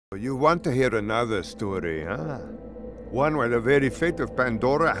You want to hear another story, huh? One where the very fate of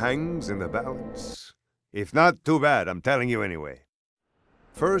Pandora hangs in the balance? If not, too bad, I'm telling you anyway.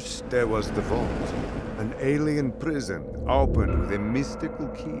 First, there was the vault, an alien prison opened with a mystical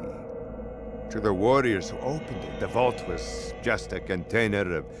key. To the warriors who opened it, the vault was just a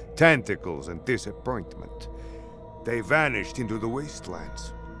container of tentacles and disappointment. They vanished into the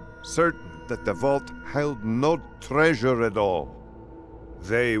wastelands, certain that the vault held no treasure at all.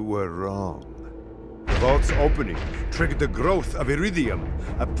 They were wrong. The vault's opening triggered the growth of iridium,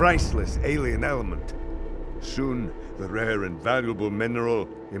 a priceless alien element. Soon, the rare and valuable mineral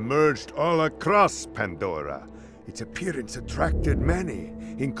emerged all across Pandora. Its appearance attracted many,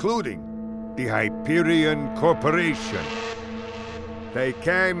 including the Hyperion Corporation. They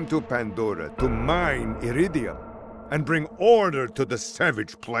came to Pandora to mine iridium and bring order to the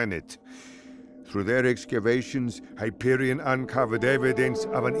savage planet. Through their excavations, Hyperion uncovered evidence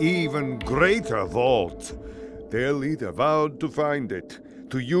of an even greater vault. Their leader vowed to find it,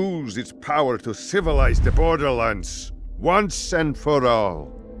 to use its power to civilize the Borderlands, once and for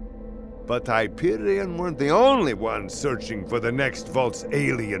all. But Hyperion weren't the only ones searching for the next vault's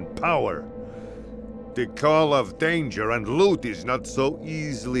alien power. The call of danger and loot is not so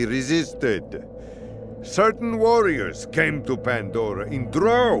easily resisted. Certain warriors came to Pandora in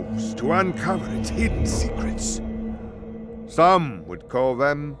droves to uncover its hidden secrets. Some would call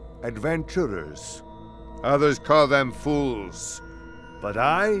them adventurers. Others call them fools. But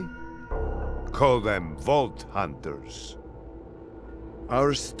I call them vault hunters.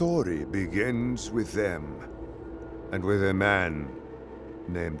 Our story begins with them, and with a man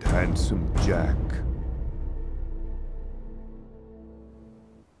named Handsome Jack.